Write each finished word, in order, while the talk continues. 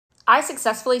I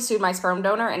successfully sued my sperm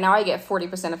donor and now I get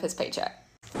 40% of his paycheck.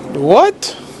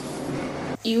 What?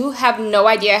 You have no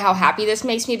idea how happy this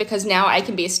makes me because now I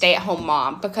can be a stay-at-home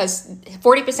mom because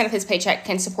 40% of his paycheck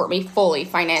can support me fully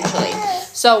financially.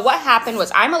 So what happened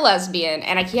was I'm a lesbian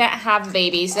and I can't have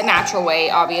babies the natural way,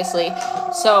 obviously.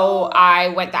 So I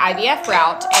went the IVF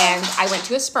route and I went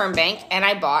to a sperm bank and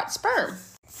I bought sperm.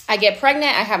 I get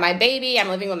pregnant, I have my baby, I'm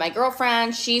living with my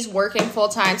girlfriend, she's working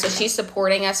full-time, so she's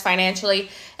supporting us financially,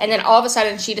 and then all of a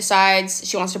sudden she decides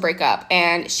she wants to break up,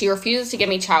 and she refuses to give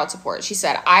me child support. She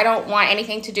said, I don't want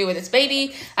anything to do with this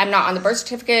baby, I'm not on the birth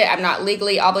certificate, I'm not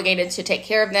legally obligated to take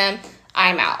care of them,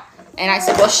 I'm out. And I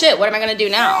said, well shit, what am I gonna do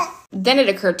now? Then it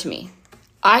occurred to me,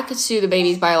 I could sue the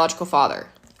baby's biological father.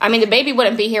 I mean, the baby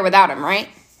wouldn't be here without him, right?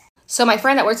 So my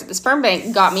friend that works at the sperm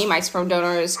bank got me my sperm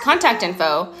donor's contact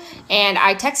info, and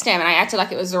I texted him, and I acted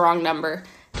like it was the wrong number.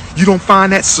 You don't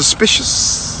find that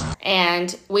suspicious?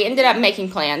 And we ended up making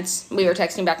plans. We were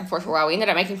texting back and forth for a while. We ended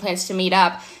up making plans to meet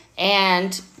up,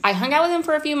 and I hung out with him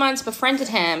for a few months, befriended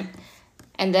him,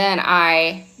 and then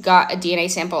I got a DNA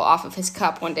sample off of his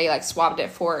cup one day, like swabbed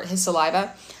it for his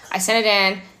saliva. I sent it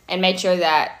in and made sure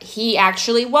that he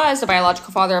actually was the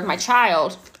biological father of my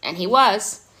child, and he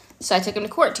was. So I took him to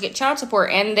court to get child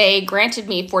support, and they granted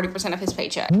me 40% of his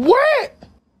paycheck. What?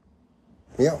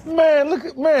 Yeah. Man, look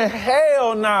at, man,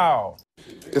 hell no.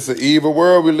 It's an evil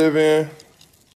world we live in.